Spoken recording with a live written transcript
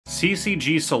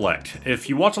CCG Select. If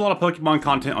you watch a lot of Pokemon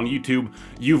content on YouTube,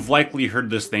 you've likely heard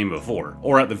this name before.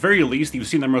 Or at the very least, you've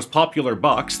seen their most popular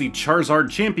box, the Charizard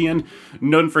Champion,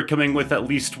 known for coming with at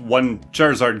least one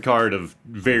Charizard card of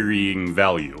varying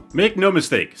value. Make no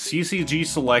mistake, CCG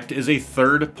Select is a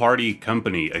third-party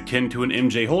company, akin to an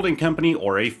MJ Holding company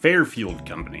or a Fairfield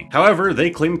company. However,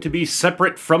 they claim to be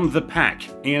separate from the pack,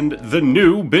 and the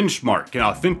new benchmark in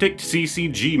authentic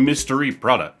CCG mystery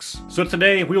products. So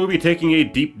today, we will be taking a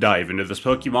deep dive into this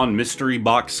Pokemon mystery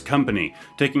box company,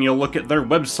 taking a look at their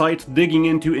website, digging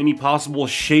into any possible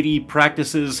shady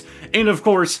practices, and of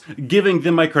course, giving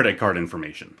them my credit card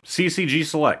information. CCG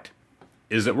Select.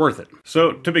 Is it worth it?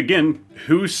 So to begin,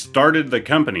 who started the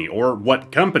company, or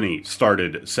what company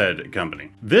started said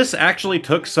company? This actually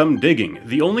took some digging.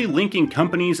 The only linking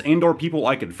companies and or people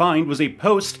I could find was a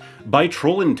post by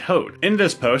Troll and Toad. In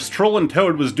this post, Troll and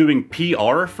Toad was doing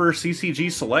PR for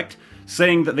CCG Select,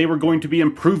 saying that they were going to be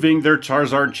improving their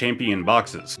Charizard Champion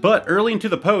boxes. But early into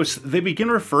the post, they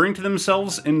begin referring to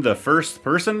themselves in the first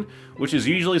person, which is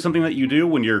usually something that you do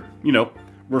when you're,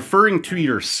 referring to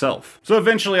yourself. So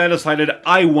eventually I decided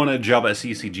I want a job at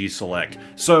CCG Select,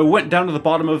 so I went down to the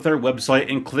bottom of their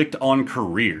website and clicked on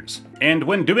careers. And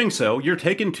when doing so, you're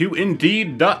taken to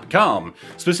Indeed.com,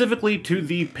 specifically to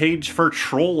the page for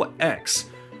Troll X.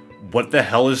 What the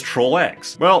hell is Troll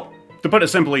X? Well, to put it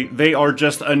simply, they are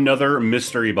just another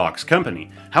mystery box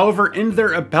company. However, in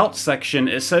their About section,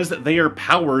 it says that they are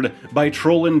powered by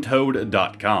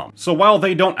trollandtoad.com. So while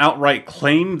they don't outright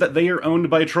claim that they are owned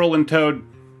by Troll and Toad,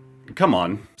 come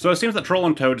on. So it seems that Troll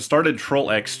and Toad started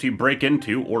Troll X to break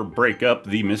into or break up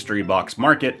the mystery box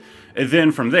market, and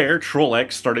then from there, Troll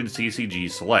X started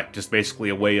CCG Select, just basically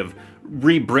a way of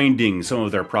rebranding some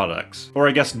of their products. Or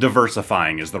I guess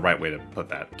diversifying is the right way to put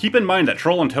that. Keep in mind that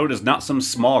Troll and Toad is not some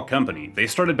small company. They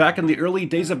started back in the early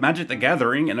days of Magic the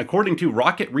Gathering, and according to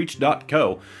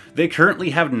RocketReach.co, they currently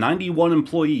have 91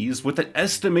 employees with an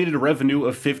estimated revenue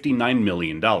of $59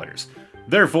 million.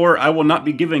 Therefore, I will not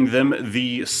be giving them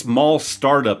the small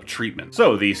startup treatment.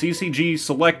 So the CCG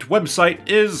Select website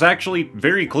is actually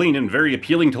very clean and very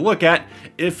appealing to look at,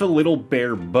 if a little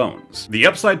bare bones. The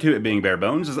upside to it being bare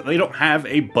bones is that they don't have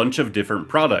a bunch of different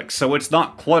products, so it's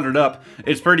not cluttered up.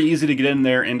 It's pretty easy to get in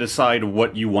there and decide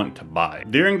what you want to buy.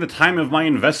 During the time of my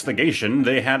investigation,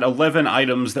 they had 11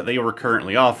 items that they were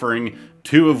currently offering,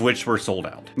 2 of which were sold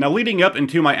out. Now, leading up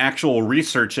into my actual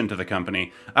research into the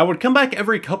company, I would come back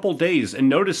every couple days and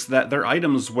notice that their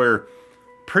items were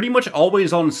pretty much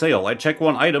always on sale. I'd check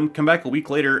one item, come back a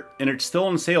week later, and it's still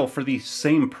on sale for the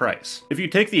same price. If you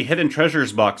take the Hidden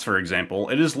Treasures box, for example,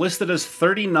 it is listed as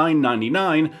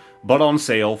 $39.99, but on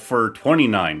sale for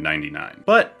 $29.99.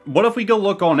 But what if we go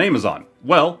look on Amazon?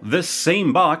 Well, this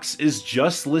same box is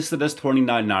just listed as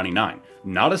 $29.99.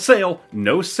 Not a sale,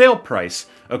 no sale price.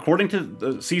 According to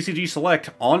the CCG Select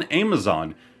on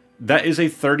Amazon, that is a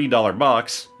 $30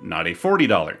 box, not a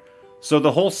 $40. So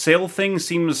the whole sale thing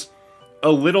seems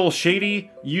a little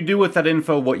shady. You do with that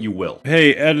info what you will.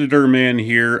 Hey, editor man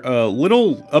here. A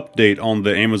little update on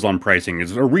the Amazon pricing.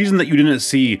 Is there a reason that you didn't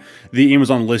see the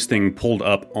Amazon listing pulled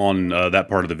up on that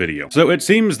part of the video? So it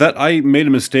seems that I made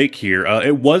a mistake here.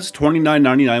 It was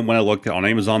 $29.99 when I looked on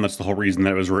Amazon. That's the whole reason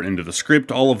that it was written into the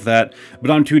script, all of that.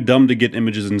 But I'm too dumb to get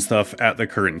images and stuff at the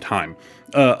current time.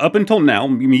 Up until now,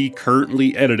 me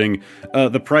currently editing,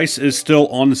 the price is still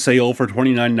on sale for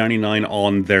 $29.99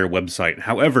 on their website.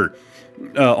 However,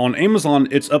 on Amazon,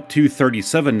 it's up to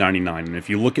 $37.99, and if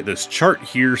you look at this chart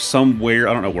here somewhere,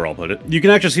 I don't know where I'll put it, you can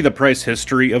actually see the price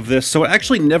history of this, so it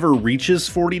actually never reaches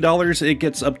 $40, it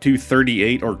gets up to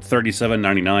 $38 or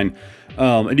 $37.99,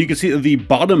 and you can see the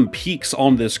bottom peaks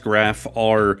on this graph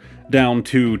are down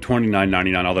to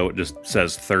 $29.99, although it just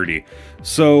says $30.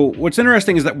 So what's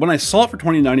interesting is that when I saw it for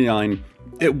 $29.99,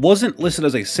 it wasn't listed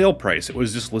as a sale price, it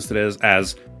was just listed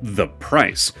as the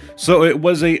price. So it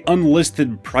was a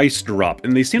unlisted price drop,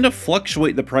 and they seem to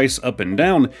fluctuate the price up and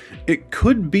down. It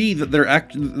could be that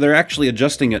they're actually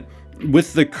adjusting it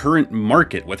with the current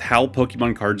market, with how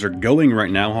Pokemon cards are going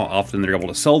right now, how often they're able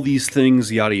to sell these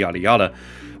things, yada yada yada.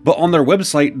 But on their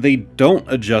website, they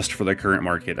don't adjust for the current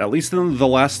market, at least in the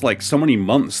last so many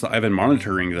months that I've been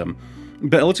monitoring them.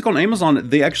 But let's look on Amazon,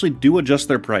 they actually do adjust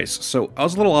their price, so I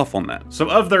was a little off on that. So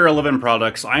of their 11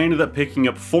 products, I ended up picking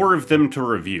up 4 of them to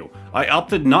review. I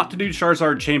opted not to do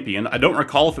Charizard Champion. I don't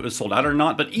recall if it was sold out or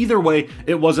not, but either way,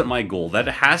 it wasn't my goal. That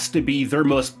has to be their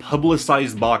most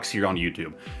publicized box here on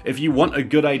YouTube. If you want a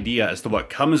good idea as to what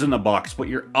comes in the box, what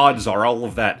your odds are, all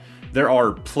of that, there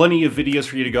are plenty of videos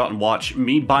for you to go out and watch.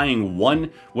 Me buying one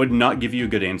would not give you a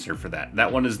good answer for that.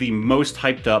 That one is the most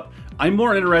hyped up. I'm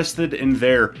more interested in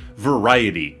their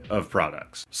variety of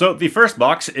products. So the first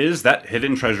box is that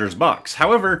Hidden Treasures box.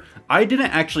 However, I didn't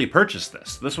actually purchase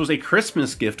this. This was a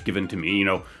Christmas gift given to me, you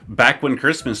know, back when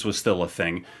Christmas was still a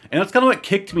thing, and that's kind of what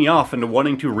kicked me off into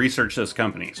wanting to research this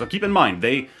company. So keep in mind,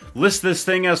 they list this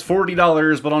thing as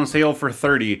 $40, but on sale for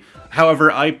 $30.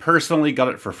 However, I personally got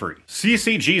it for free.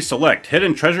 CCG Select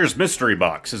Hidden Treasures Mystery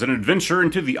Box is an adventure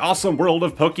into the awesome world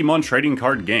of Pokemon trading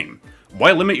card game.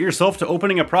 Why limit yourself to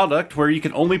opening a product where you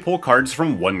can only pull cards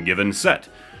from one given set?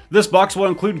 This box will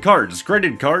include cards,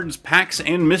 graded cards, packs,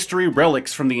 and mystery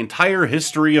relics from the entire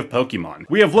history of Pokemon.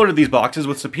 We have loaded these boxes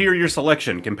with superior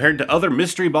selection compared to other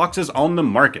mystery boxes on the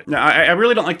market. Now, I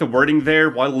really don't like the wording there,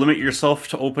 why limit yourself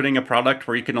to opening a product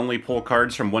where you can only pull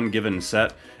cards from one given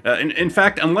set. In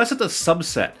fact, unless it's a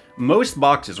subset, most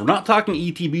boxes, we're not talking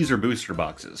ETBs or booster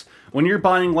boxes, when you're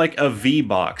buying like a V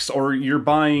box or you're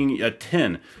buying a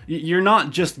tin, you're not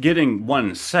just getting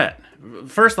one set.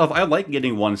 First off, I like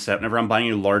getting one set whenever I'm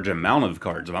buying a large amount of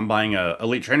cards. If I'm buying a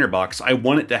Elite Trainer box, I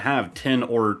want it to have 10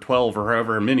 or 12 or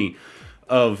however many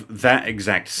of that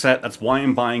exact set. That's why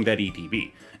I'm buying that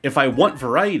ETB. If I want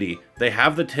variety, they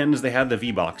have the tins, they have the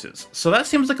V boxes. So that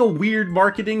seems like a weird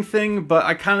marketing thing, but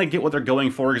I kind of get what they're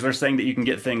going for because they're saying that you can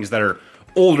get things that are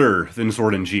older than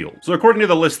Sword and Shield. So according to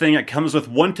the listing, it comes with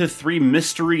 1 to 3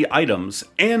 mystery items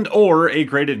and or a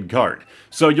graded card.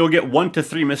 So you'll get 1 to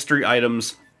 3 mystery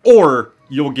items or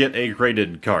you'll get a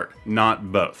graded card,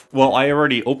 not both. Well, I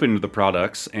already opened the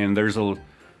products and there's a...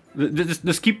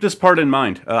 Just keep this part in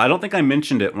mind. I don't think I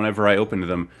mentioned it whenever I opened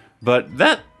them, but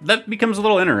that becomes a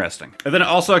little interesting. And then it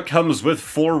also comes with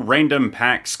 4 random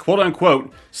packs,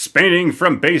 quote-unquote, spanning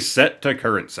from base set to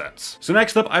current sets. So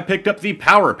next up, I picked up the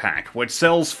Power Pack, which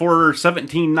sells for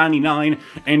 $17.99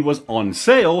 and was on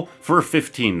sale for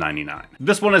 $15.99.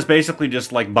 This one is basically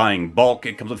just like buying bulk.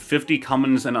 It comes with 50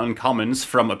 commons and uncommons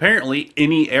from apparently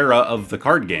any era of the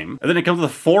card game. And then it comes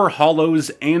with 4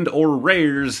 holos and or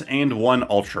rares and 1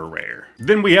 ultra rare.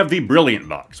 Then we have the Brilliant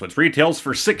Box, which retails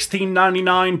for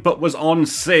 $16.99 but was on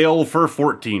sale for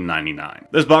 $14.99.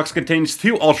 This box contains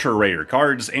 2 ultra rare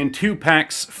cards and 2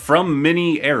 packs from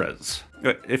many eras.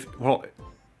 If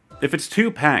it's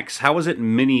 2 packs, how is it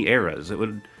many eras? It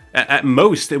would... At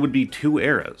most, it would be 2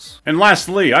 eras. And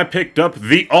lastly, I picked up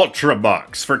the Ultra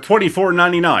Box for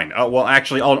 $24.99. Well,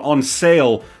 actually, on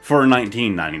sale for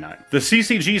 $19.99. The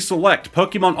CCG Select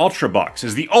Pokemon Ultra Box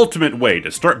is the ultimate way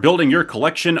to start building your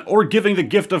collection or giving the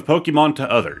gift of Pokemon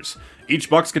to others. Each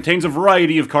box contains a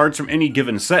variety of cards from any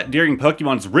given set during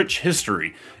Pokemon's rich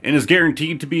history, and is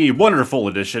guaranteed to be a wonderful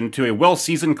addition to a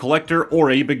well-seasoned collector or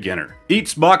a beginner.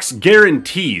 Each box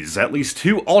guarantees at least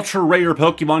 2 ultra-rare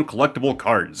Pokemon collectible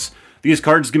cards. These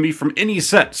cards can be from any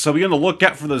set, so be on the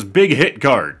lookout for those big hit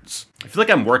cards. I feel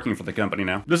like I'm working for the company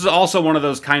now. This is also one of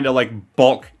those kind of like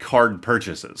bulk card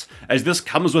purchases, as this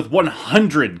comes with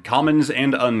 100 commons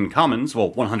and uncommons,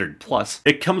 well 100 plus.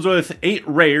 It comes with 8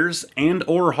 rares and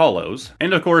or holos,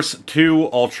 and of course 2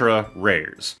 ultra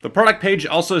rares. The product page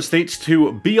also states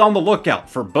to be on the lookout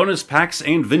for bonus packs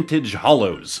and vintage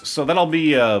holos, so that'll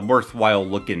be a worthwhile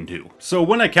look into. So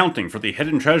when accounting for the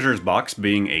Hidden Treasures box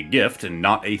being a gift and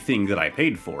not a thing that I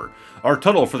paid for, our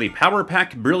total for the Power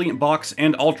Pack, Brilliant Box,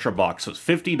 and Ultra Box was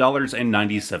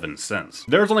 $50.97.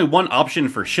 There's only one option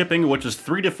for shipping, which is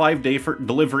 3 to 5 day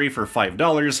delivery for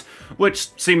 $5,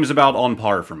 which seems about on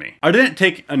par for me. I didn't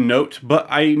take a note, but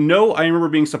I know I remember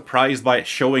being surprised by it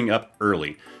showing up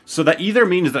early. So that either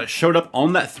means that it showed up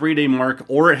on that 3-day mark,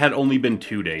 or it had only been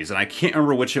 2 days, and I can't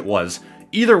remember which it was.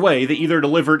 Either way, they either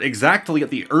delivered exactly at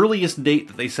the earliest date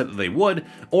that they said that they would,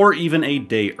 or even a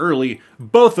day early,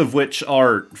 both of which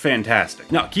are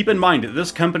fantastic. Now, keep in mind that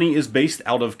this company is based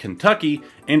out of Kentucky,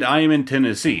 and I am in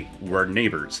Tennessee. We're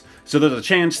neighbors. So there's a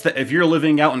chance that if you're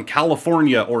living out in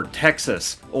California or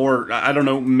Texas or, I don't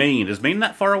know, Maine. Is Maine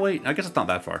that far away? I guess it's not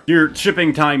that far. Your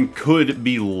shipping time could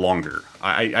be longer.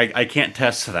 I can't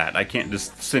test that. I can't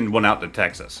just send one out to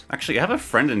Texas. Actually, I have a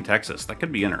friend in Texas. That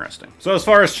could be interesting. So as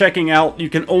far as checking out, you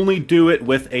can only do it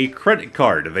with a credit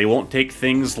card. They won't take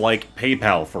things like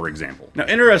PayPal, for example. Now,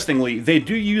 interestingly, they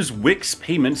do use Wix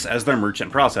Payments as their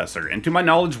merchant processor. And to my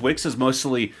knowledge, Wix is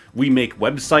mostly, we make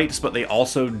websites, but they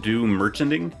also do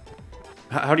merchanting.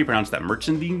 How do you pronounce that?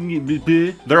 Merchanding?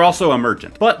 They're also a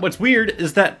merchant. But what's weird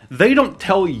is that they don't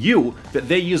tell you that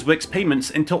they use Wix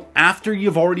Payments until after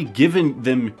you've already given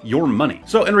them your money.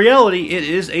 So in reality, it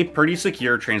is a pretty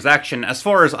secure transaction. As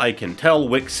far as I can tell,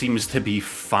 Wix seems to be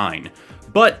fine.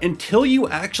 But until you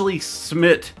actually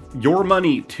submit your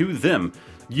money to them,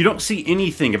 you don't see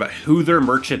anything about who their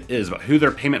merchant is, about who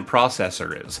their payment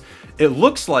processor is. It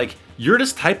looks like you're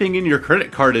just typing in your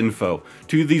credit card info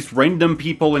to these random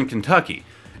people in Kentucky.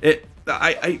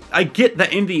 I get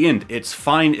that in the end, it's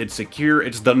fine, it's secure,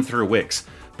 it's done through Wix.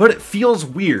 But it feels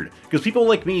weird, because people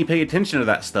like me pay attention to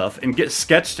that stuff and get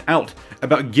sketched out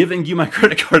about giving you my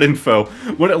credit card info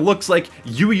when it looks like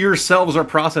you yourselves are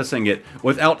processing it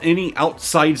without any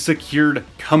outside secured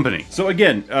company. So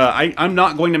again, I'm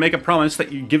not going to make a promise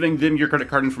that you giving them your credit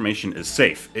card information is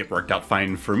safe. It worked out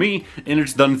fine for me, and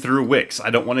it's done through Wix. I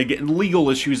don't want to get in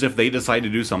legal issues if they decide to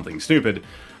do something stupid,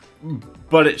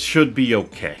 but it should be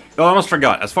okay. Oh, I almost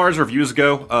forgot. As far as reviews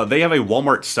go, they have a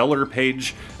Walmart seller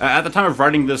page. At the time of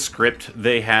writing this script,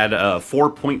 they had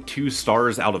 4.2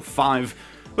 stars out of 5,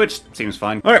 which seems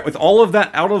fine. All right, with all of that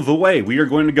out of the way, we are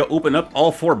going to go open up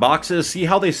all 4 boxes, see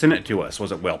how they sent it to us.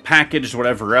 Was it well packaged,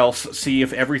 whatever else, see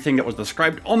if everything that was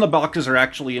described on the boxes are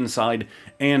actually inside,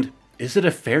 and is it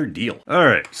a fair deal?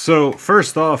 Alright, so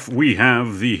first off, we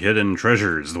have the Hidden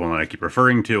Treasures, the one that I keep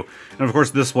referring to. And of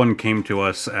course, this one came to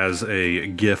us as a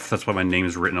gift. That's why my name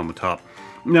is written on the top.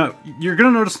 Now, you're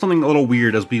going to notice something a little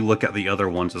weird as we look at the other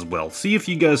ones as well. See if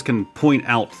you guys can point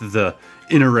out the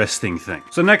interesting thing.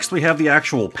 So next we have the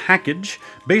actual package.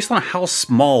 Based on how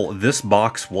small this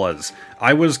box was,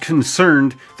 I was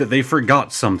concerned that they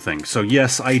forgot something. So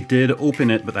yes, I did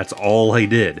open it, but that's all I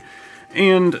did.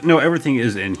 And no, everything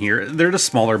is in here. They're just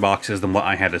smaller boxes than what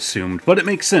I had assumed, but it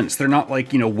makes sense. They're not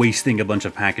like, you know, wasting a bunch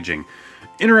of packaging.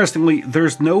 Interestingly,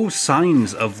 there's no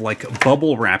signs of like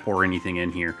bubble wrap or anything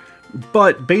in here,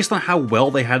 but based on how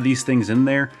well they had these things in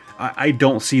there, I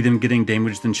don't see them getting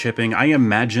damaged in shipping. I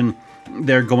imagine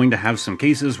they're going to have some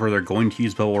cases where they're going to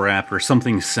use bubble wrap or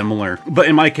something similar. But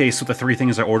in my case, with the 3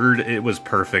 things I ordered, it was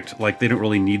perfect. Like, they don't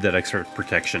really need that extra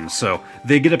protection, so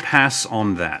they get a pass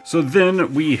on that. So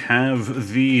then we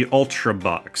have the Ultra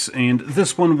Box, and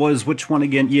this one was, which one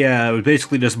again? Yeah, it was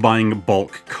basically just buying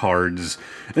bulk cards.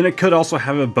 And it could also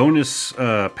have a bonus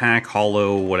pack,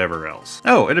 holo, whatever else.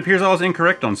 Oh, it appears I was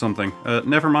incorrect on something.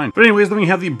 Never mind. But anyways, then we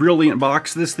have the Brilliant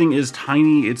Box. This thing is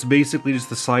tiny. It's basically just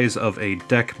the size of a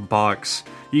deck box.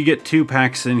 You get 2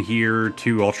 packs in here,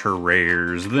 2 ultra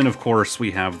rares. Then of course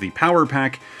we have the Power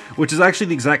Pack, which is actually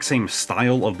the exact same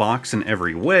style of box in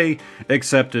every way,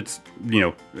 except it's, you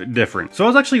know, different. So I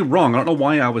was actually wrong. I don't know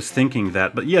why I was thinking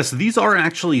that, but yes, these are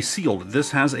actually sealed.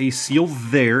 This has a seal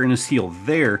there and a seal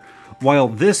there, while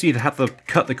this you'd have to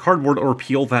cut the cardboard or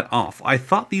peel that off. I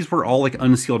thought these were all like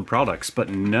unsealed products, but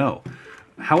no.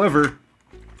 However,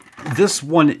 this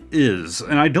one is,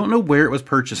 and I don't know where it was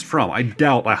purchased from. I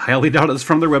highly doubt it's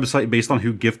from their website based on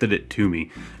who gifted it to me.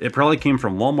 It probably came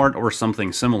from Walmart or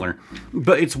something similar.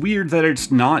 But it's weird that it's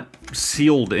not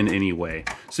sealed in any way.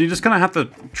 So you just kind of have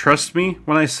to trust me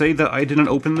when I say that I didn't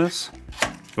open this.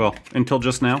 Well, until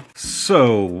just now.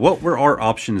 So, what were our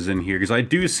options in here? Because I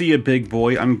do see a big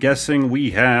boy. I'm guessing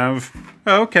we have...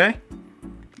 Oh, okay.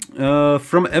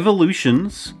 From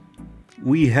Evolutions,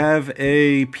 we have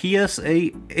a PSA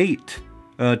 8,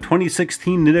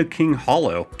 2016 Nidoking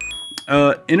Holo.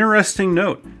 Interesting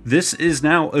note, this is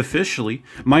now officially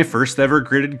my first ever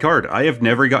graded card. I have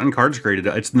never gotten cards graded.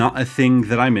 It's not a thing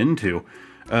that I'm into.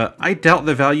 I doubt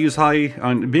the value's high.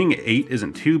 Being 8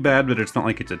 isn't too bad, but it's not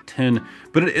like it's a 10.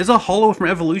 But it is a holo from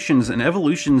Evolutions, and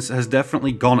Evolutions has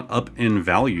definitely gone up in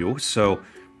value, so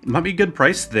it might be a good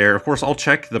price there. Of course, I'll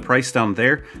check the price down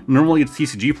there. Normally it's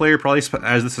TCG player price, but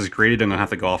as this is graded, I'm gonna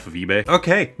have to go off of eBay.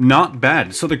 Okay, not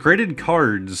bad. So the graded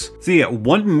cards, so yeah,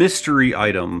 1 mystery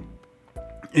item,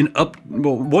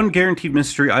 well, 1 guaranteed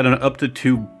mystery item up to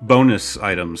 2 bonus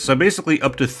items. So basically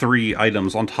up to 3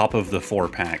 items on top of the 4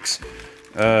 packs.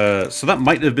 So that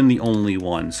might have been the only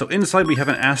one. So inside we have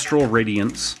an Astral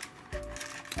Radiance.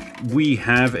 We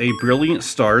have a Brilliant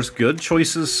Stars. Good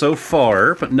choices so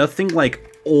far, but nothing like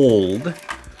old.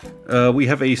 We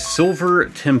have a Silver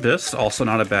Tempest, also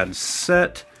not a bad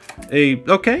set.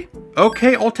 Okay,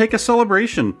 I'll take a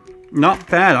Celebration. Not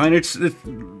bad. I mean, it's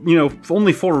you know,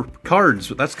 only 4 cards,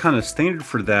 but that's kind of standard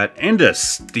for that. And a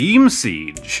Steam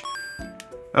Siege.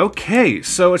 Okay,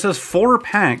 so it says 4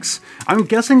 packs. I'm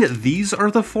guessing that these are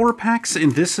the 4 packs,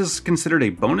 and this is considered a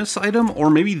bonus item, or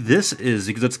maybe this is,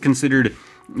 because it's considered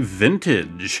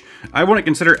vintage. I wouldn't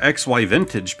consider XY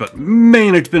vintage, but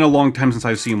man, it's been a long time since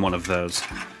I've seen one of those.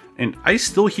 And I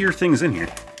still hear things in here.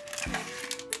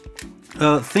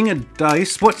 Thing of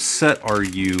Dice, what set are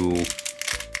you?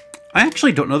 I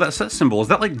actually don't know that set symbol. Is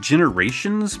that like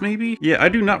Generations, maybe? Yeah, I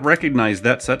do not recognize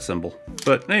that set symbol.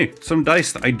 But hey, some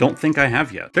dice that I don't think I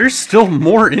have yet. There's still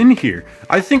more in here.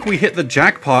 I think we hit the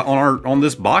jackpot on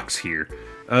this box here.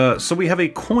 So we have a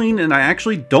coin, and I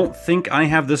actually don't think I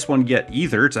have this one yet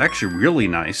either. It's actually really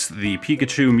nice. The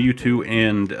Pikachu, Mewtwo,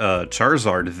 and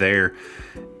Charizard there.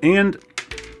 And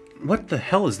What the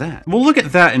hell is that? We'll look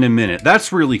at that in a minute.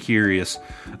 That's really curious.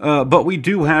 But we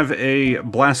do have a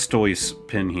Blastoise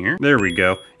pin here. There we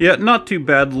go. Yeah, not too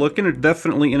bad looking.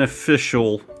 Definitely an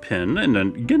official pin. And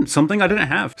then, again, something I didn't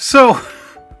have. So,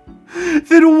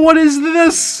 then what is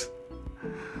this?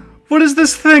 What is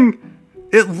this thing?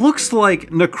 It looks like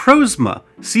Necrozma.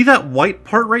 See that white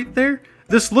part right there?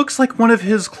 This looks like one of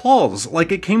his claws,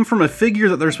 like it came from a figure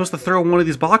that they're supposed to throw in one of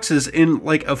these boxes and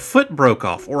like a foot broke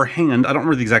off, or a hand. I don't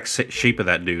remember the exact shape of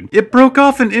that dude. It broke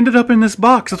off and ended up in this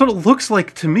box. That's what it looks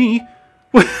like to me.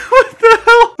 What the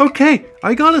hell? Okay,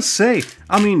 I gotta say,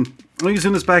 I mean, let me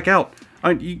zoom this back out.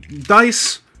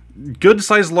 Dice, good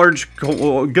size large,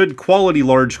 good quality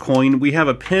large coin. We have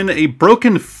a pin, a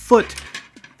broken foot,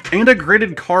 and a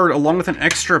graded card along with an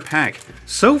extra pack.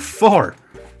 So far,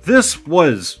 this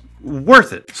was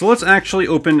worth it. So let's actually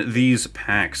open these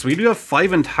packs. We do have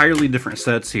 5 entirely different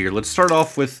sets here. Let's start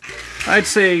off with, I'd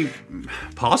say,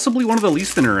 possibly one of the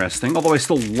least interesting, although I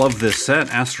still love this set,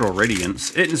 Astral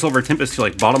Radiance. It and Silver Tempest to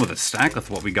like bottom of the stack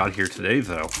with what we got here today,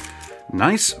 though.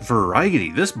 Nice variety.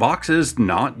 This box is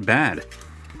not bad.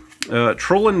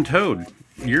 Troll and Toad,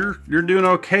 you're doing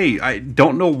okay. I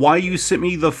don't know why you sent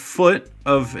me the foot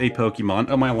of a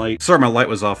Pokemon. Oh, my light. Sorry, my light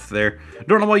was off there.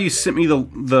 Don't know why you sent me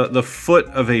the foot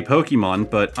of a Pokemon,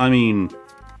 but I mean,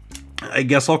 I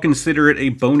guess I'll consider it a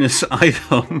bonus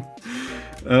item.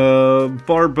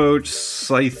 Barboach,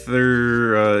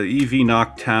 Scyther, Eevee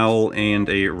Noctowl, and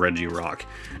a Regirock.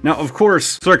 Now, of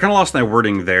course, so I kind of lost my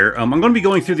wording there. I'm going to be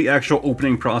going through the actual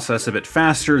opening process a bit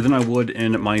faster than I would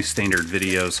in my standard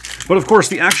videos. But of course,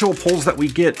 the actual pulls that we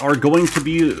get are going to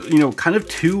be, you know, kind of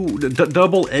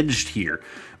double-edged here.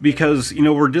 Because, you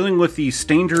know, we're dealing with the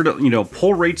standard, you know,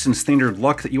 pull rates and standard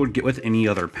luck that you would get with any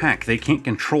other pack. They can't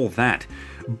control that.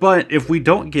 But if we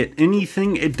don't get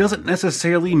anything, it doesn't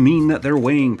necessarily mean that they're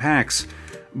weighing packs.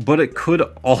 But it could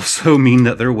also mean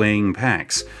that they're weighing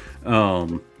packs.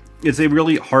 It's a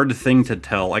really hard thing to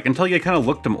tell. I can tell you I kind of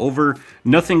looked them over.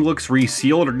 Nothing looks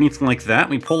resealed or anything like that.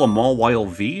 We pull a Mawile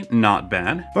V, not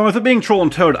bad. But with it being Troll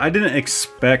and Toad, I didn't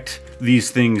expect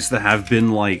these things to have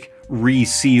been like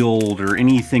resealed or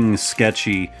anything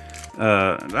sketchy.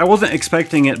 I wasn't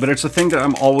expecting it, but it's a thing that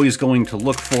I'm always going to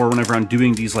look for whenever I'm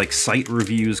doing these like site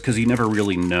reviews, because you never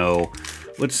really know.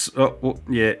 Let's, well,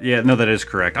 yeah, no, that is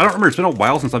correct. I don't remember, it's been a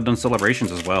while since I've done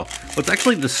celebrations as well. Let's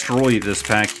actually destroy this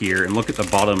pack here and look at the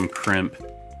bottom crimp.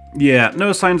 Yeah,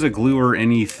 no signs of glue or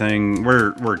anything.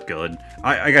 We're good.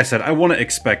 Like I said, I want to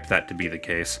expect that to be the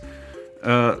case.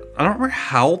 I don't remember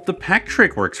how the pack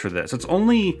trick works for this. It's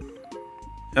only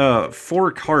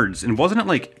 4 cards, and wasn't it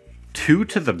like 2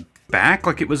 to the back?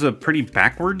 Like it was a pretty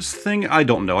backwards thing? I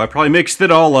don't know. I probably mixed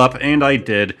it all up, and I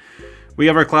did. We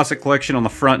have our classic collection on the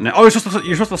front now. Oh, you're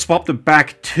supposed to swap the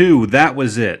back too. That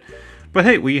was it. But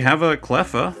hey, we have a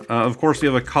Cleffa. Of course, we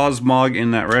have a Cosmog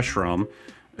in that Reshiram.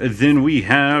 Then we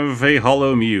have a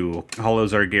Hollow Mew.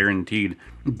 Hollows are guaranteed.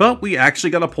 But we actually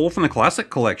got a pull from the classic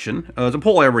collection. It's a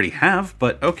pull I already have,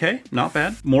 but okay, not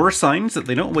bad. More signs that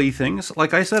they don't weigh things.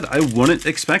 Like I said, I wouldn't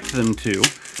expect them to.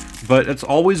 But it's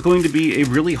always going to be a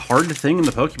really hard thing in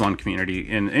the Pokemon community,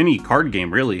 in any card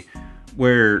game, really,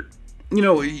 where, you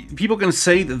know, people can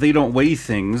say that they don't weigh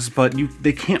things, but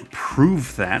they can't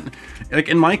prove that. Like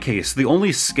in my case, the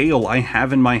only scale I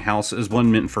have in my house is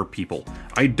one meant for people.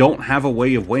 I don't have a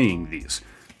way of weighing these.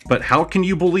 But how can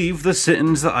you believe the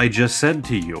sentence that I just said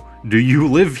to you? Do you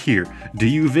live here? Do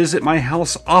you visit my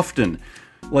house often?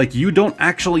 Like, you don't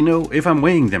actually know if I'm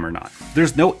weighing them or not.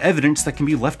 There's no evidence that can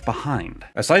be left behind,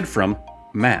 aside from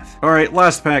math. Alright,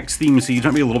 last pack, Steam Siege.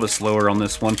 Might be a little bit slower on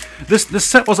this one. This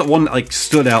set wasn't one that, like,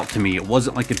 stood out to me. It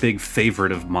wasn't, like, a big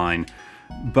favorite of mine.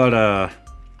 But,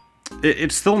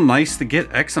 it's still nice to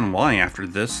get X and Y after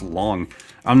this long.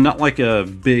 I'm not, like, a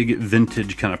big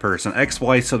vintage kind of person.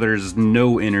 XY, so there's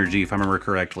no energy, if I remember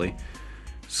correctly.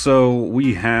 So,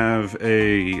 we have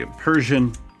a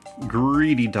Persian,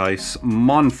 Greedy Dice,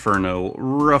 Monferno,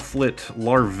 Rufflet,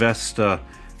 Larvesta,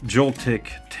 Joltik,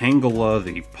 Tangela,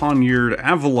 the Poniard,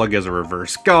 Avalugg as a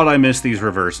reverse. God, I miss these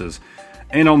reverses.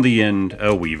 And on the end,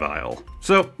 a Weavile.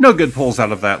 So, no good pulls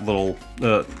out of that little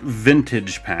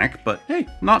vintage pack, but hey,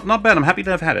 not bad. I'm happy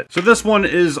to have had it. So this one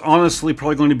is honestly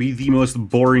probably going to be the most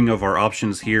boring of our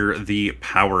options here, the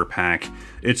Power Pack.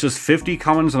 It's just 50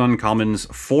 commons and uncommons,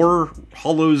 4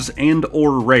 holos and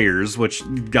or rares, which,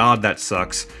 god, that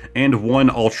sucks, and 1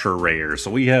 ultra rare. So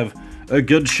we have a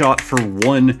good shot for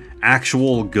 1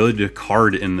 actual good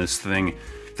card in this thing.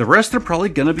 The rest are probably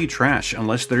gonna be trash,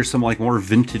 unless there's some like more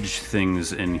vintage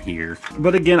things in here.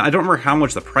 But again, I don't remember how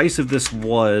much the price of this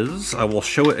was. I will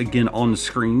show it again on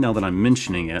screen now that I'm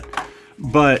mentioning it.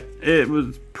 but it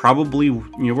was probably,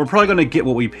 you know, we're probably going to get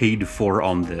what we paid for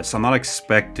on this. I'm not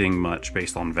expecting much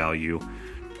based on value.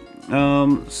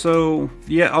 So,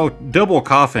 yeah, oh, double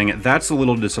coughing, that's a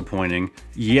little disappointing.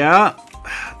 Yeah,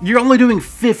 you're only doing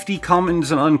 50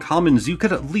 commons and uncommons, you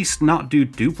could at least not do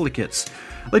duplicates.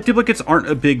 Like, duplicates aren't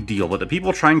a big deal, but the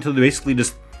people trying to basically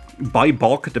just buy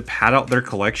bulk to pad out their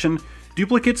collection,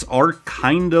 duplicates are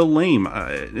kinda lame.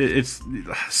 It's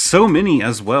so many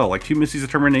as well, like 2 Misty's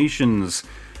Determinations.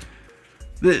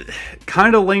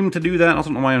 Kinda lame to do that. I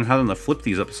don't know why I'm having to flip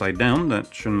these upside down.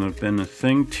 That shouldn't have been a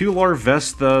thing. 2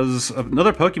 Larvestas,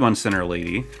 another Pokemon Center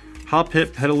lady.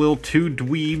 Hoppip, Petalil, 2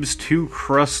 Dweebs, 2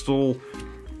 Crustal.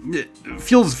 It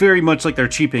feels very much like they're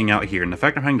cheaping out here, and the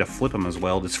fact I'm having to flip them as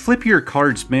well. Just flip your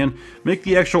cards, man. Make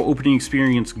the actual opening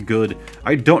experience good.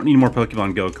 I don't need more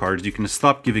Pokemon Go cards. You can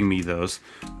stop giving me those.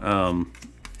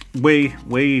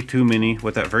 Way too many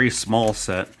with that very small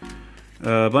set.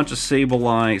 A bunch of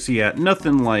Sableye. So yeah,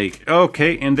 nothing like...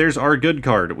 Okay, and there's our good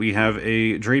card. We have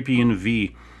a Drapion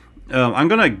V. I'm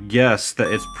gonna guess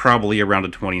that it's probably around a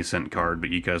 20-cent card, but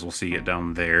you guys will see it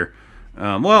down there.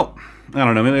 Well, I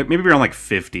don't know, maybe around like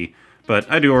 50, but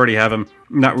I do already have him.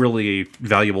 Not really a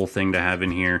valuable thing to have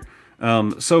in here.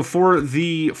 So for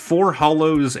the 4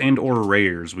 hollows and or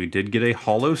rares, we did get a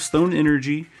Hollow Stone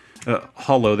Energy,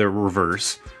 hollow, they're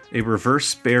reverse, a reverse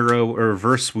Sparrow, a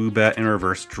reverse Swoobat, and a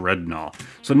reverse Dreadnought.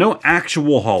 So no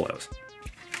actual hollows,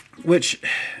 which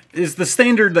is the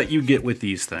standard that you get with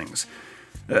these things.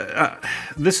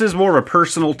 This is more of a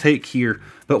personal take here,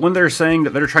 but when they're saying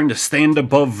that they're trying to stand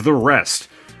above the rest,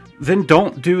 then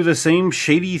don't do the same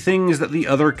shady things that the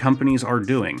other companies are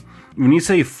doing. When you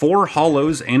say 4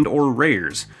 hollows and or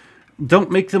rares,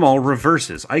 don't make them all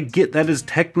reverses. I get that is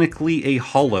technically a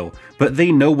hollow, but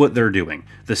they know what they're doing.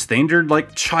 The standard,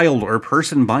 like, child or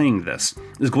person buying this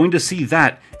is going to see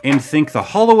that and think the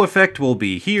hollow effect will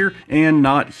be here and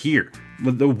not here.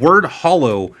 The word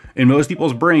hollow in most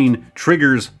people's brain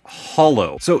triggers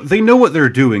hollow. So they know what they're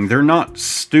doing. They're not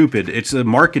stupid. It's a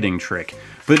marketing trick.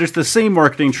 But it's the same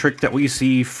marketing trick that we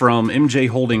see from MJ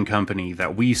Holding Company,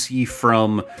 that we see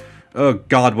from, oh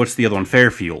god, what's the other one?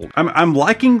 Fairfield. I'm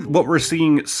liking what we're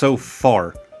seeing so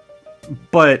far,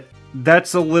 but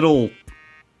that's a little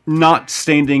not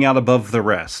standing out above the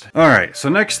rest. Alright, so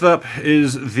next up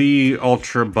is the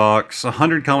Ultra Box.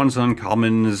 100 commons and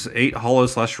uncommons, 8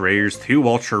 hollow/rares, 2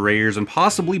 ultra rares, and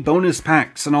possibly bonus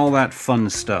packs and all that fun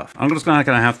stuff. I'm just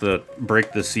gonna have to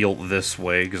break the seal this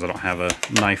way because I don't have a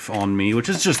knife on me, which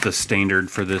is just the standard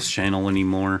for this channel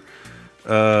anymore.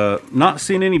 Not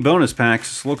seeing any bonus packs.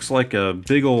 This looks like a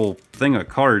big old thing of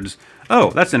cards.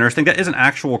 Oh, that's interesting. That is an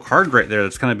actual card right there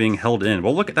that's kind of being held in.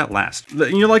 Well, look at that last.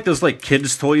 You know, like those like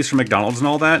kids' toys from McDonald's and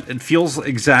all that? It feels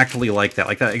exactly like that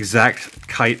exact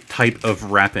type of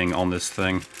wrapping on this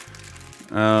thing.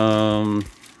 Alright,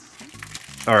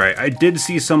 I did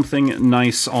see something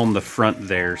nice on the front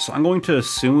there, so I'm going to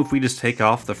assume if we just take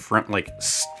off the front, like,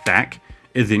 stack,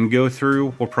 and then go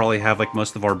through, we'll probably have, like,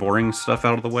 most of our boring stuff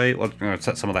out of the way. Let's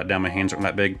set some of that down. My hands aren't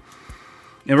that big.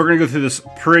 And we're going to go through this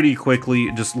pretty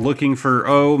quickly, just looking for...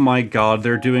 Oh my god,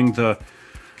 they're doing the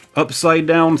upside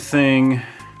down thing.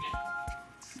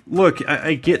 Look,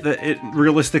 I get that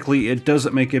realistically it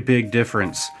doesn't make a big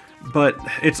difference, but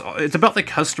it's about the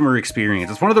customer experience.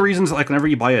 It's one of the reasons, like, whenever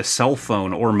you buy a cell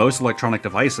phone or most electronic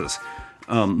devices,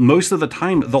 most of the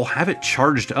time they'll have it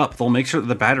charged up. They'll make sure that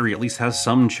the battery at least has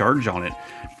some charge on it.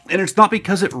 And it's not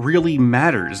because it really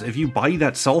matters. If you buy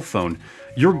that cell phone,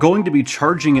 you're going to be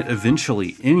charging it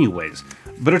eventually anyways.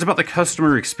 But it's about the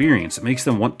customer experience. It makes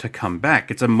them want to come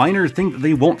back. It's a minor thing that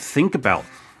they won't think about,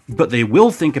 but they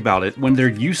will think about it when they're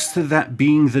used to that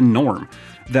being the norm.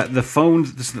 That the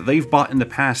phones that they've bought in the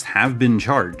past have been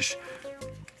charged.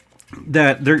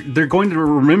 That they're going to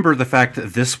remember the fact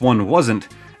that this one wasn't,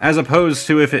 as opposed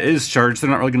to if it is charged, they're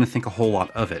not really going to think a whole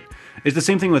lot of it. It's the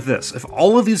same thing with this. If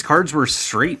all of these cards were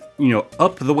straight, you know,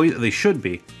 up the way that they should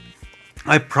be,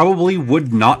 I probably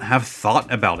would not have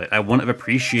thought about it. I wouldn't have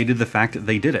appreciated the fact that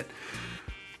they did it.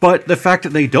 But the fact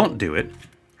that they don't do it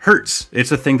hurts.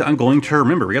 It's a thing that I'm going to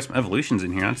remember. We got some evolutions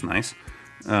in here. That's nice.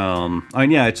 I mean,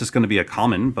 yeah, it's just going to be a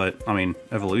common, but, I mean,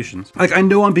 evolutions. Like, I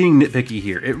know I'm being nitpicky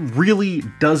here. It really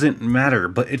doesn't matter,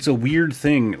 but it's a weird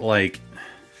thing, like,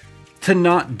 to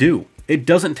not do. It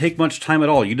doesn't take much time at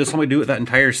all. You just want to do it that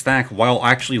entire stack while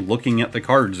actually looking at the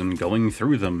cards and going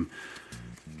through them,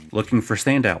 looking for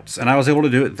standouts. And I was able to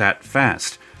do it that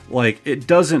fast. Like, it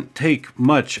doesn't take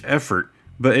much effort,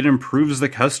 but it improves the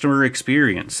customer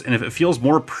experience. And if it feels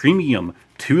more premium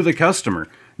to the customer,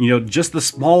 you know, just the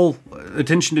small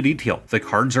attention to detail, the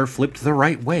cards are flipped the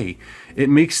right way, it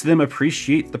makes them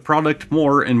appreciate the product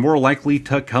more and more likely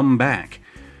to come back.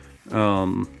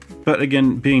 But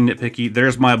again, being nitpicky,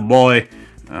 there's my boy.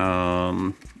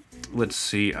 Let's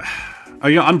see. Oh,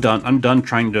 yeah, I'm done. I'm done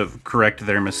trying to correct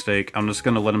their mistake. I'm just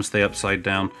going to let them stay upside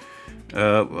down.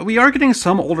 We are getting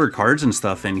some older cards and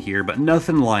stuff in here, but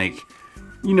nothing like...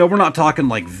 You know, we're not talking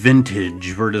like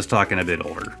vintage, we're just talking a bit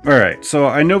older. Alright, so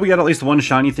I know we got at least one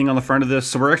shiny thing on the front of this,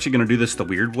 so we're actually going to do this the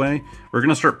weird way. We're going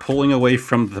to start pulling away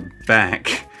from the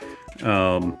back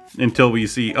until we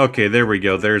see... Okay, there we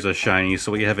go, there's a shiny.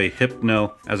 So we have a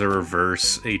Hypno as a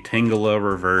reverse, a Tangela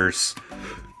reverse,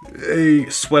 a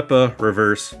Swepa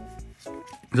reverse.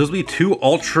 There's will be 2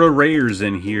 ultra rares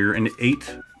in here and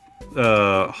 8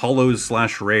 holos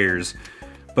slash rares,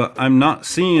 but I'm not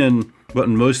seeing what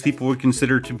most people would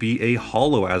consider to be a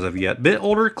holo as of yet. Bit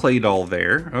older clay doll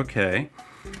there. Okay.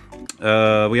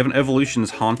 We have an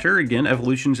Evolutions Haunter. Again,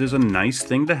 Evolutions is a nice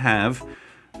thing to have.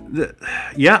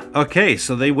 Yeah, okay,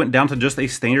 so they went down to just a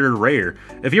standard rare.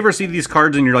 If you ever see these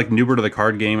cards and you're like newer to the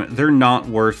card game, they're not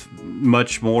worth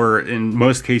much more, in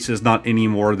most cases not any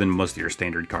more than most of your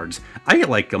standard cards. I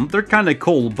like them, they're kind of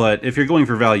cool, but if you're going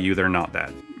for value, they're not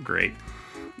that great.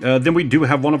 Then we do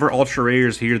have one of our ultra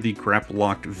rares here, the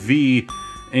Graplocked V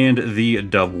and the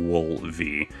Dubwool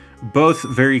V. Both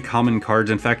very common cards.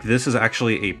 In fact, this is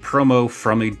actually a promo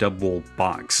from a Dubwool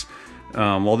box.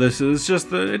 While this is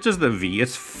just the V,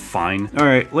 it's fine. All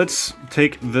right, let's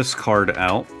take this card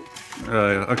out.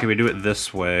 Okay, we do it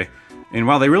this way. And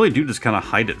wow, they really do just kind of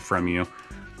hide it from you.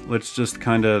 Let's just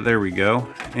kind of, there we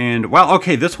go. And wow,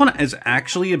 okay, this one is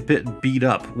actually a bit beat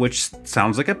up, which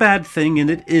sounds like a bad thing,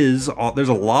 and it is. There's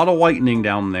a lot of whitening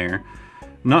down there.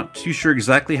 Not too sure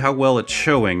exactly how well it's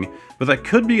showing, but that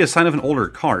could be a sign of an older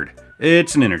card.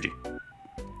 It's an energy.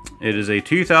 It is a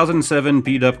 2007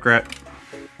 beat up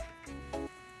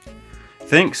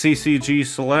Thanks, CCG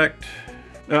Select.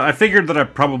 I figured that I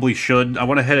probably should. I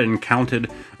went ahead and counted.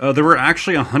 There were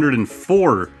actually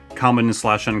 104 commons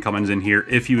slash uncommons in here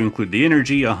if you include the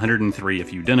energy, 103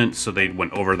 if you didn't, so they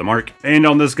went over the mark. And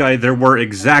on this guy, there were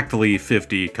exactly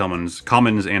 50 commons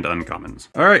and uncommons.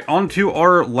 Alright, on to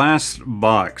our last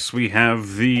box. We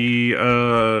have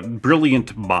the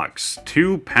Brilliant box.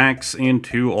 2 packs and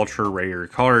 2 ultra rare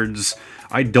cards.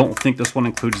 I don't think this one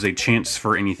includes a chance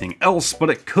for anything else, but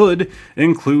it could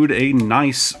include a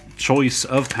nice choice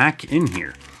of pack in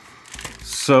here.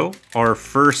 So, our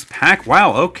first pack,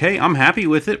 wow, okay, I'm happy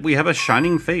with it. We have a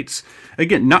Shining Fates.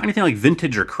 Again, not anything like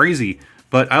vintage or crazy,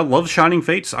 but I love Shining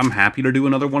Fates. I'm happy to do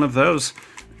another one of those.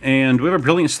 And we have a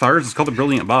Brilliant Stars. It's called the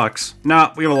Brilliant Box.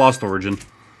 Nah, we have a Lost Origin.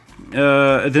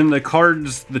 Then the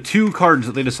cards, the 2 cards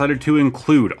that they decided to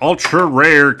include, ultra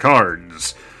rare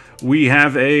cards. We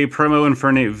have a promo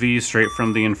Infernape V straight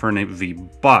from the Infernape V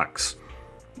box.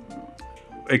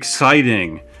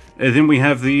 Exciting. And then we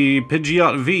have the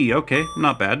Pidgeot V. Okay,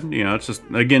 not bad. You know, it's just,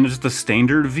 again, it's just a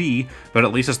standard V, but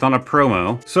at least it's not a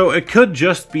promo. So it could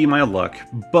just be my luck,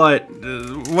 but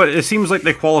what it seems like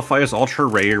they qualify as ultra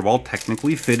rare while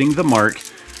technically fitting the mark.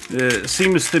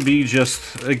 Seems to be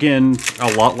just, again,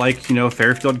 a lot like, you know,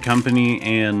 Fairfield Company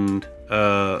and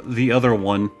the other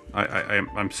one.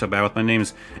 I'm so bad with my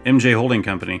names. MJ Holding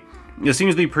Company. It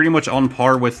seems to be pretty much on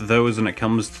par with those when it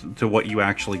comes to what you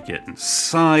actually get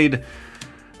inside.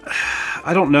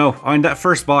 I don't know. I mean, that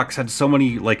first box had so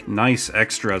many, like, nice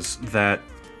extras that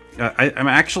I'm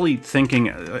actually thinking,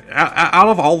 out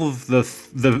of all of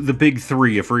the big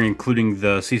 3, if we're including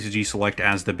the CCG Select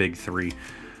as the big 3,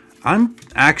 I'm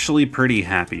actually pretty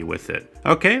happy with it.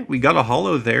 Okay, we got a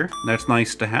holo there. That's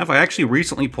nice to have. I actually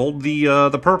recently pulled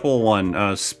the purple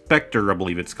one, Spectre, I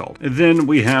believe it's called. And then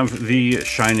we have the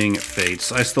Shining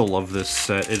Fates. I still love this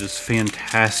set. It is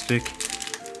fantastic.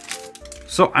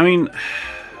 So, I mean,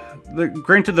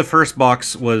 granted the first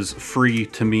box was free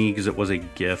to me because it was a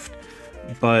gift,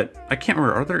 but I can't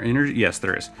remember, are there energy? Yes,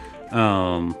 there is.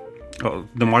 Oh,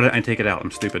 then why didn't I take it out? I'm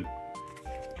stupid.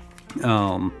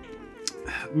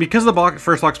 Because the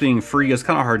first box being free, it's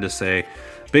kind of hard to say.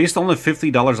 Based on the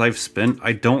 $50 I've spent,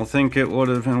 I don't think it would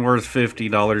have been worth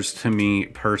 $50 to me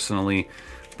personally.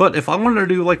 But if I wanted to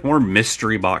do like more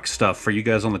mystery box stuff for you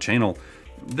guys on the channel,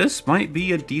 this might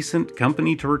be a decent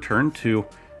company to return to,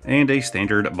 and a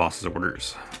standard boss's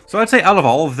orders. So I'd say out of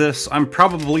all of this, I'm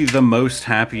probably the most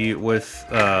happy with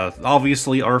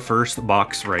obviously our first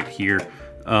box right here.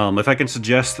 If I can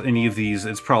suggest any of these,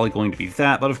 it's probably going to be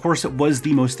that, but of course it was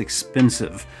the most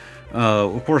expensive.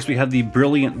 Of course we had the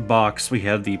Brilliant box, we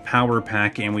had the Power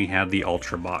Pack, and we had the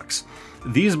Ultra box.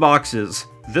 These boxes,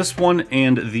 this one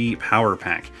and the Power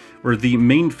Pack, where the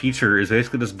main feature is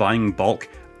basically just buying bulk,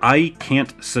 I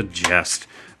can't suggest,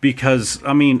 because,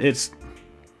 I mean, it's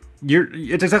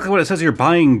It's exactly what it says. You're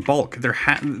buying bulk.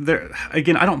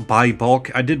 Again, I don't buy bulk.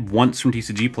 I did once from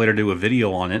TCG Player do a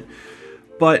video on it,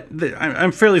 but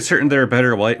I'm fairly certain there are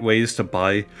better ways to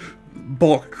buy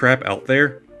bulk crap out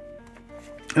there.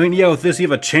 I mean, yeah, with this you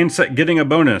have a chance at getting a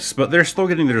bonus, but they're still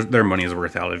getting their money's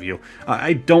worth out of you.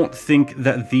 I don't think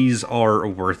that these are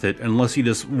worth it unless you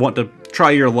just want to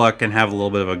try your luck and have a little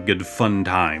bit of a good fun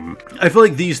time. I feel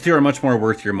like these two are much more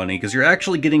worth your money because you're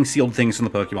actually getting sealed things from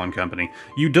the Pokemon Company.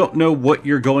 You don't know what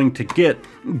you're going to get,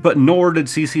 but nor did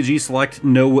CCG Select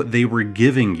know what they were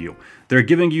giving you. They're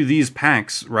giving you these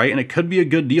packs, right? And it could be a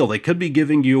good deal. They could be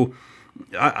giving you,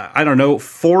 I don't know,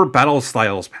 4 Battle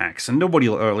Styles packs, and nobody,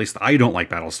 or at least I don't like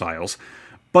Battle Styles,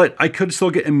 but I could still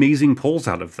get amazing pulls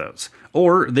out of those.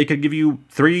 Or they could give you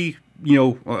 3,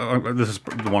 you know, this is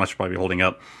the one I should probably be holding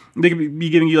up. They could be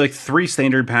giving you like 3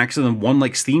 standard packs and then 1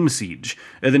 like Steam Siege,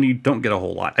 and then you don't get a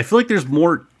whole lot. I feel like there's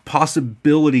more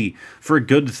possibility for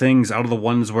good things out of the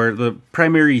ones where the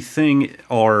primary thing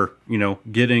are, you know,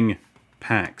 getting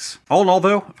packs. All in all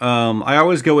though, I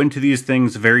always go into these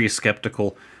things very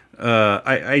skeptical.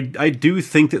 I do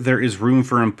think that there is room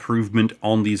for improvement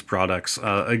on these products.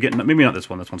 Again, maybe not this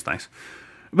one. This one's nice.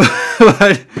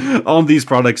 But on these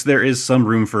products, there is some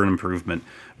room for an improvement.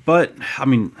 But, I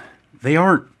mean, they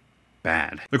aren't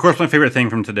bad. Of course, my favorite thing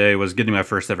from today was getting my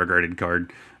first ever graded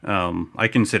card. I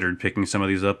considered picking some of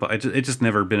these up, but it's just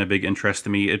never been a big interest to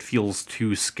me. It feels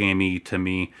too scammy to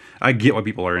me. I get why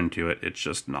people are into it. It's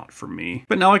just not for me.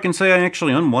 But now I can say I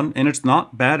actually own one, and it's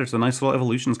not bad. It's a nice little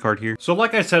Evolutions card here. So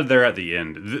like I said there at the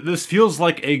end, this feels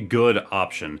like a good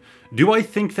option. Do I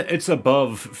think that it's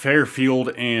above Fairfield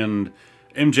and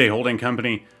MJ Holding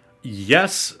Company?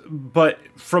 Yes, but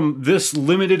from this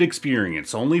limited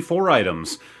experience, only 4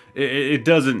 items, it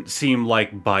doesn't seem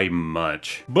like by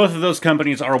much. Both of those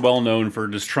companies are well known for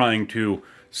just trying to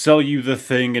sell you the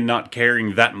thing and not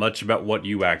caring that much about what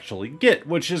you actually get,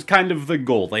 which is kind of the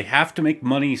goal. They have to make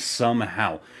money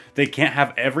somehow. They can't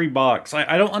have every box.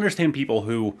 I don't understand people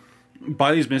who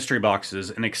buy these mystery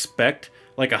boxes and expect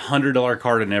like $100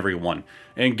 card in every one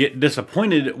and get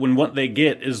disappointed when what they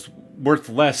get is worth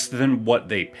less than what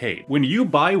they paid. When you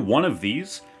buy one of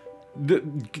these, the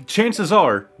chances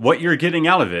are what you're getting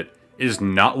out of it is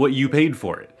not what you paid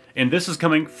for it. And this is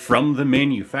coming from the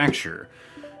manufacturer.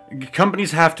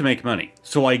 Companies have to make money,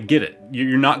 so I get it.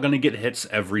 You're not going to get hits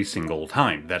every single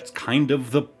time. That's kind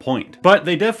of the point. But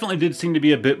they definitely did seem to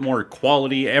be a bit more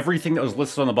quality. Everything that was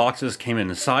listed on the boxes came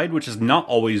inside, which is not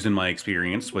always in my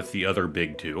experience with the other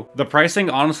big 2. The pricing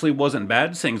honestly wasn't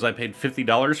bad, seeing as I paid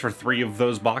 $50 for 3 of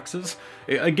those boxes.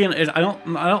 Again, I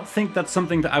don't think that's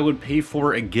something that I would pay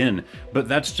for again, but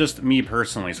that's just me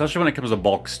personally, especially when it comes to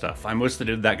bulk stuff. I mostly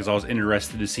did that because I was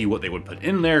interested to see what they would put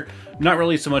in there, not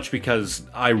really so much because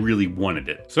I really wanted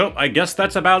it. So I guess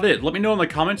that's about it. Let me know in the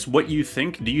comments what you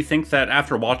think. Do you think that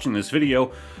after watching this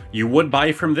video, you would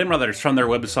buy from them, whether it's from their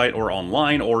website or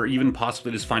online, or even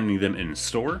possibly just finding them in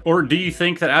store? Or do you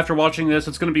think that after watching this,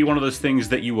 it's going to be one of those things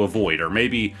that you avoid, or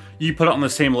maybe you put it on the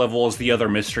same level as the other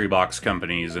mystery box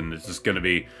companies, and it's just going to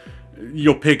be,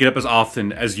 you'll pick it up as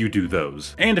often as you do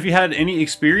those. And if you had any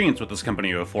experience with this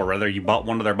company before, whether you bought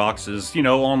one of their boxes, you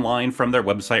know, online, from their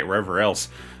website, wherever else,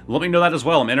 let me know that as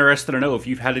well. I'm interested to know if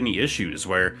you've had any issues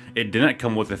where it didn't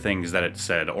come with the things that it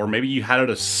said, or maybe you had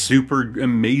a super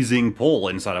amazing pull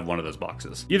inside of one of those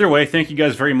boxes. Either way, thank you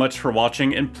guys very much for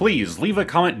watching, and please leave a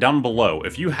comment down below.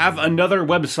 If you have another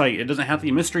website, it doesn't have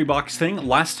the mystery box thing.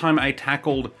 Last time I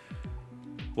tackled,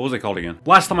 what was it called again?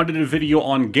 Last time I did a video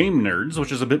on Game Nerds,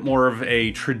 which is a bit more of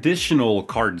a traditional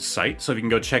card site, so you can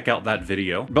go check out that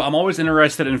video. But I'm always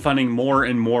interested in finding more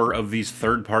and more of these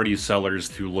third-party sellers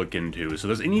to look into. So if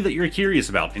there's any that you're curious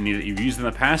about, any that you've used in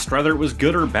the past, whether it was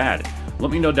good or bad,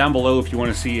 let me know down below if you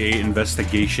want to see an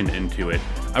investigation into it.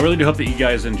 I really do hope that you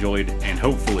guys enjoyed, and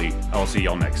hopefully I'll see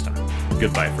y'all next time.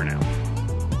 Goodbye for now.